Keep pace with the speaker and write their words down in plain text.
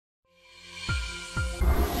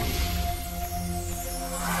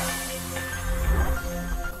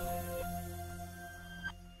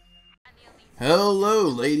Hello,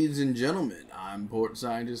 ladies and gentlemen. I'm Port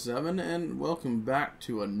Scientist 7, and welcome back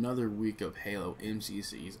to another week of Halo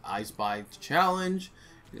MCC's I Spy Challenge.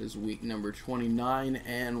 It is week number 29,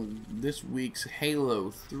 and this week's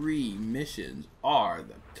Halo 3 missions are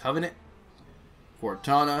the Covenant,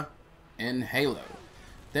 Cortana, and Halo.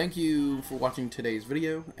 Thank you for watching today's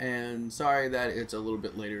video, and sorry that it's a little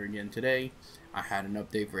bit later again today. I had an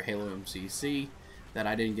update for Halo MCC that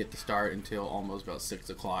I didn't get to start until almost about 6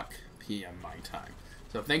 o'clock p.m. my time.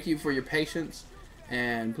 So thank you for your patience,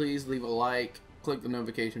 and please leave a like, click the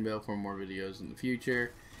notification bell for more videos in the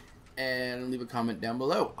future, and leave a comment down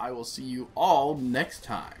below. I will see you all next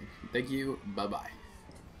time. Thank you. Bye-bye.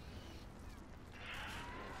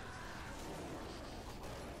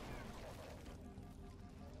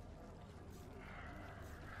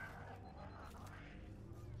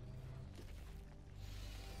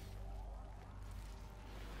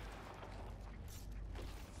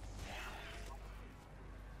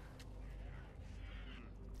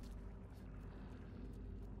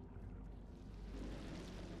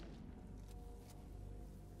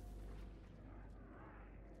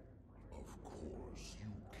 Of course,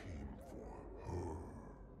 you came for her.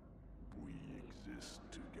 We exist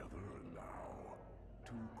together now.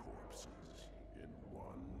 Two corpses in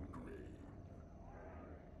one grave.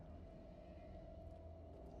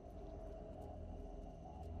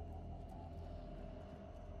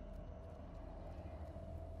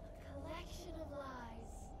 Collection of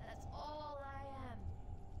lies. That's all I am.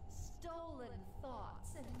 Stolen thoughts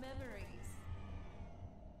and memories.